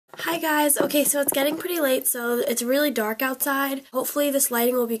Hi guys, okay, so it's getting pretty late, so it's really dark outside. Hopefully this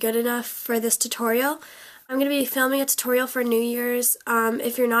lighting will be good enough for this tutorial. I'm going to be filming a tutorial for New Year's.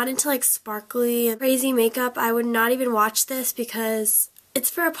 If you're not into like sparkly and crazy makeup, I would not even watch this because it's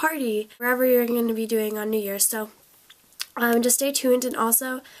for a party, wherever you're going to be doing on New Year's. So just stay tuned, and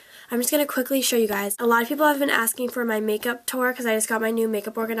also I'm just going to quickly show you guys. A lot of people have been asking for my makeup tour because I just got my new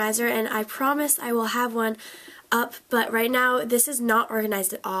makeup organizer, and I promise I will have one up, but right now this is not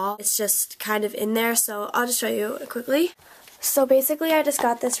organized at all. It's just kind of in there, so I'll just show you quickly. So basically I just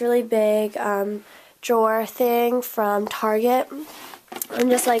got this really big drawer thing from Target. I'm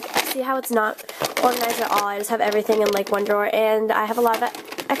just like, see how it's not organized at all? I just have everything in like one drawer, and I have a lot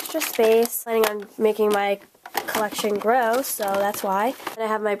of extra space. Planning on making my collection grow, so that's why. And I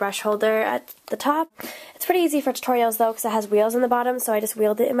have my brush holder at the top. It's pretty easy for tutorials though because it has wheels in the bottom, so I just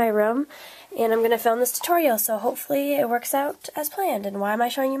wheeled it in my room, and I'm going to film this tutorial, so hopefully it works out as planned. And why am I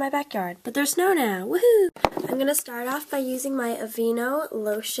showing you my backyard? But there's snow now, woohoo! I'm going to start off by using my Aveeno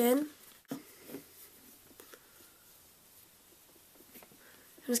lotion. I'm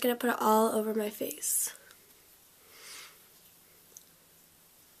just going to put it all over my face.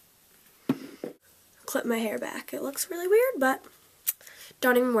 Clip my hair back. It looks really weird, but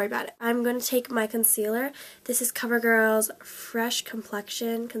don't even worry about it. I'm going to take my concealer. This is CoverGirl's Fresh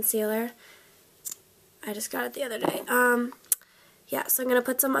Complexion Concealer. I just got it the other day. Yeah, so I'm going to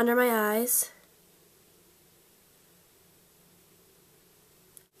put some under my eyes.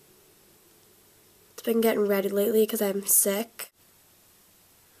 It's been getting red lately because I'm sick.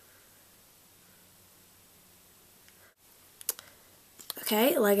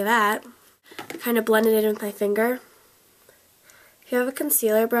 Okay, like that. Kind of blended it in with my finger. If you have a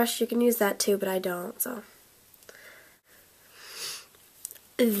concealer brush, you can use that too, but I don't, so.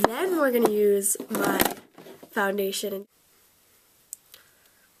 Then we're going to use my foundation.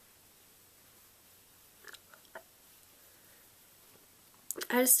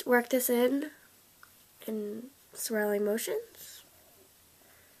 I just work this in swirling motions.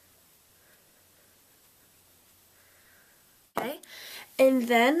 Okay. And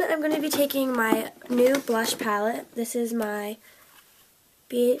then I'm going to be taking my new blush palette. This is my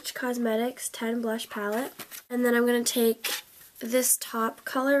BH Cosmetics 10 blush palette. And then I'm going to take this top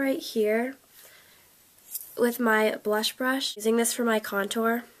color right here with my blush brush. Using this for my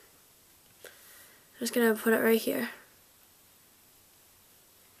contour. I'm just going to put it right here.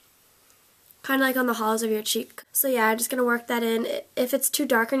 Kind of like on the hollows of your cheek. So yeah, I'm just going to work that in. If it's too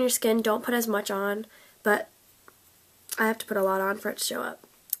dark on your skin, don't put as much on. But I have to put a lot on for it to show up.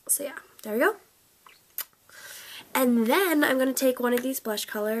 So yeah, there we go. And then I'm going to take one of these blush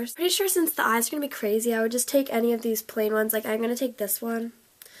colors. Pretty sure since the eyes are going to be crazy, I would just take any of these plain ones. Like I'm going to take this one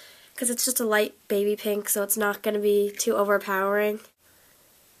because it's just a light baby pink, so it's not going to be too overpowering.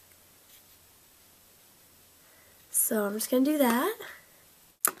 So I'm just going to do that.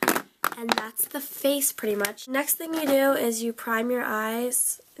 And that's the face pretty much. Next thing you do is you prime your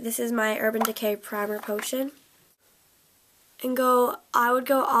eyes. This is my Urban Decay Primer Potion. And I would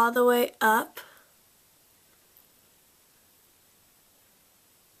go all the way up.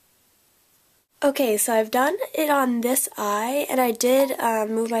 Okay, so I've done it on this eye, and I did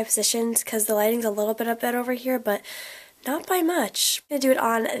move my positions because the lighting's a little bit up better over here, but not by much. I'm going to do it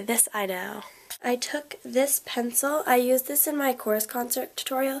on this eye now. I took this pencil. I used this in my chorus concert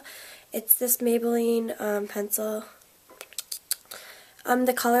tutorial. It's this Maybelline pencil.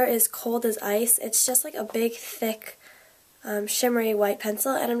 The color is Cold as Ice. It's just like a big, thick, shimmery white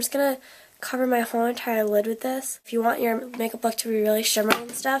pencil, and I'm just going to cover my whole entire lid with this. If you want your makeup look to be really shimmery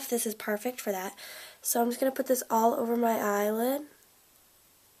and stuff, this is perfect for that. So I'm just going to put this all over my eyelid,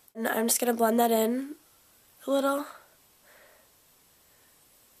 and I'm just going to blend that in a little.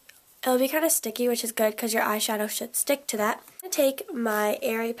 It'll be kind of sticky, which is good because your eyeshadow should stick to that. I'm going to take my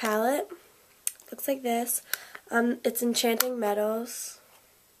Airy palette. Looks like this. It's Enchanting Meadows.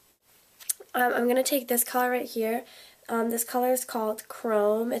 I'm going to take this color right here. This color is called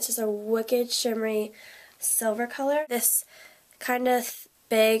Chrome. It's just a wicked shimmery silver color. This kind of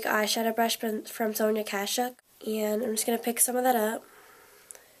big eyeshadow brush from Sonia Kashuk. And I'm just going to pick some of that up.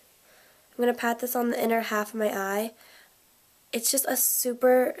 I'm going to pat this on the inner half of my eye. It's just a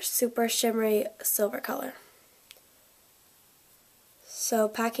super, super shimmery silver color. So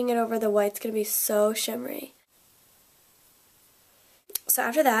packing it over the white's going to be so shimmery. So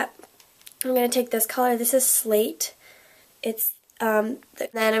after that, I'm going to take this color. This is Slate. It's then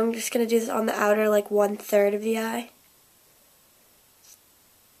I'm just going to do this on the outer, like 1/3 of the eye.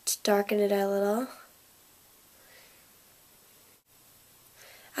 Just darken it a little.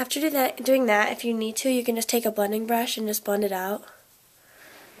 After doing that, if you need to, you can just take a blending brush and just blend it out.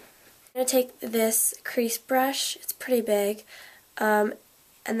 I'm going to take this crease brush, it's pretty big, and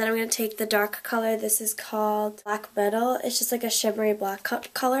then I'm going to take the dark color. This is called Black Metal. It's just like a shimmery black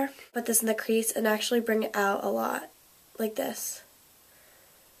color. Put this in the crease and actually bring it out a lot, like this.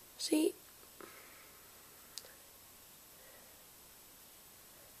 See?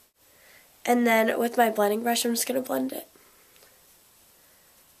 And then with my blending brush, I'm just going to blend it.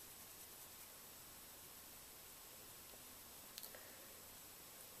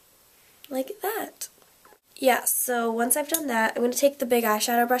 Like that. Yeah, so once I've done that, I'm going to take the big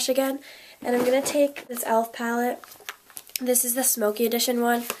eyeshadow brush again, and I'm going to take this e.l.f. palette. This is the Smokey edition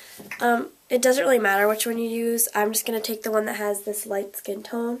one. It doesn't really matter which one you use. I'm just going to take the one that has this light skin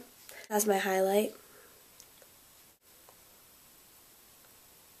tone as my highlight.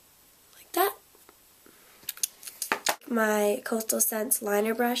 Like that. My Coastal Scents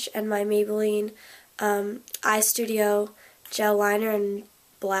liner brush and my Maybelline Eye Studio gel liner in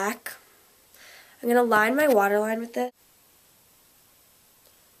black. I'm going to line my waterline with this.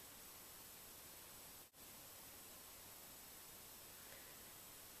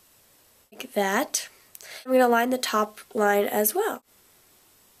 Like that. I'm going to line the top line as well.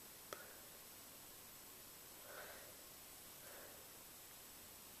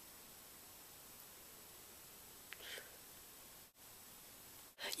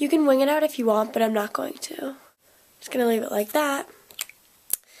 You can wing it out if you want, but I'm not going to. Just going to leave it like that.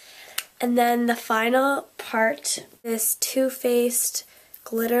 And then the final part, this Too Faced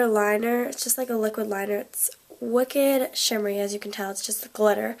glitter liner. It's just like a liquid liner. It's wicked shimmery, as you can tell. It's just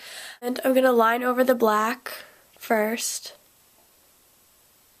glitter. And I'm going to line over the black first.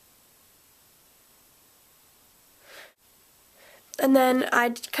 And then I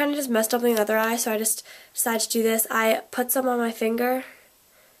kind of just messed up the other eye, so I just decided to do this. I put some on my finger,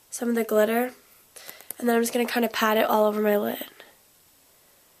 some of the glitter, and then I'm just going to kind of pat it all over my lid.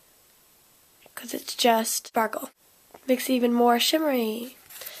 Because it's just sparkle. Makes it even more shimmery.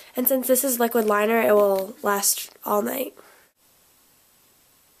 And since this is liquid liner, it will last all night.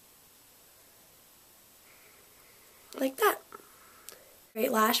 Like that.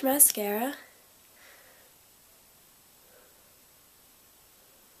 Great lash mascara.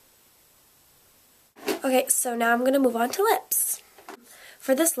 Okay, so now I'm going to move on to lips.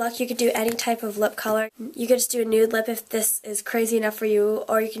 For this look, you could do any type of lip color. You could just do a nude lip if this is crazy enough for you,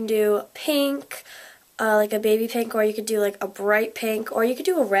 or you can do pink, like a baby pink, or you could do like a bright pink, or you could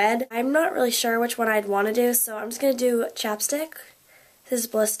do a red. I'm not really sure which one I'd want to do, so I'm just going to do chapstick. This is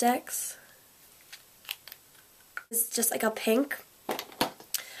Bliss Sticks. This is just like a pink.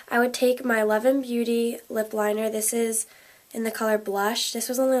 I would take my Love and Beauty lip liner. This is in the color Blush. This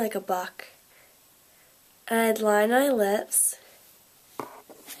was only like $1. And I'd line my lips.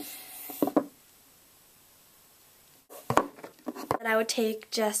 And I would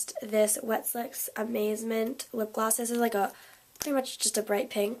take just this Wet Slicks Amazement lip gloss. This is like a pretty much just a bright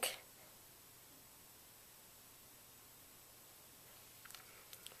pink.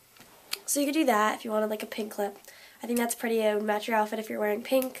 So you could do that if you wanted like a pink lip. I think that's pretty. It would match your outfit if you're wearing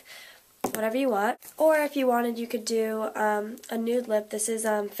pink, whatever you want. Or if you wanted, you could do a nude lip. This is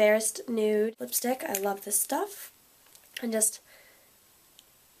Fairest Nude lipstick. I love this stuff. And just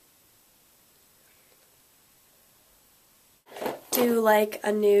do like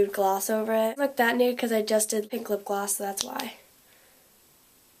a nude gloss over it. Look that nude because I just did pink lip gloss, so that's why.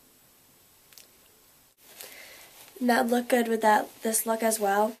 And that would look good with this look as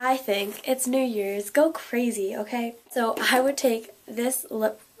well. I think it's New Year's. Go crazy, okay? So I would take this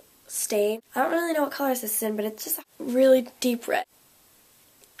lip stain. I don't really know what color this is in, but it's just really deep red.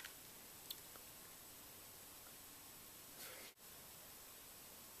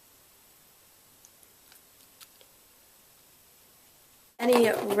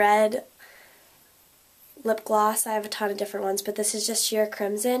 Any red lip gloss, I have a ton of different ones, but this is just Sheer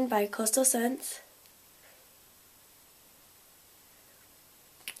Crimson by Coastal Scents.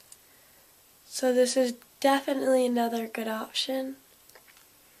 So this is definitely another good option.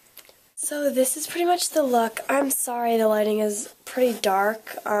 So this is pretty much the look. I'm sorry the lighting is pretty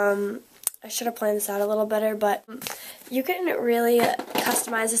dark. I should have planned this out a little better, but you can really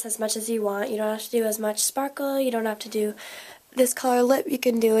customize this as much as you want. You don't have to do as much sparkle. You don't have to do this color lip. You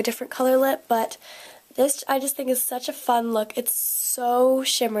can do a different color lip, but this I just think is such a fun look. It's so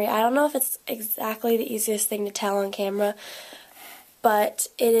shimmery. I don't know if it's exactly the easiest thing to tell on camera, but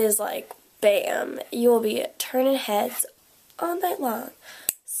it is like bam. You will be turning heads all night long.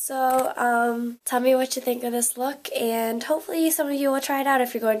 So, tell me what you think of this look, and hopefully some of you will try it out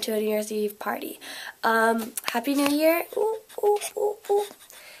if you're going to a New Year's Eve party. Happy New Year, ooh, ooh, ooh, ooh.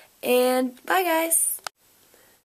 And bye guys!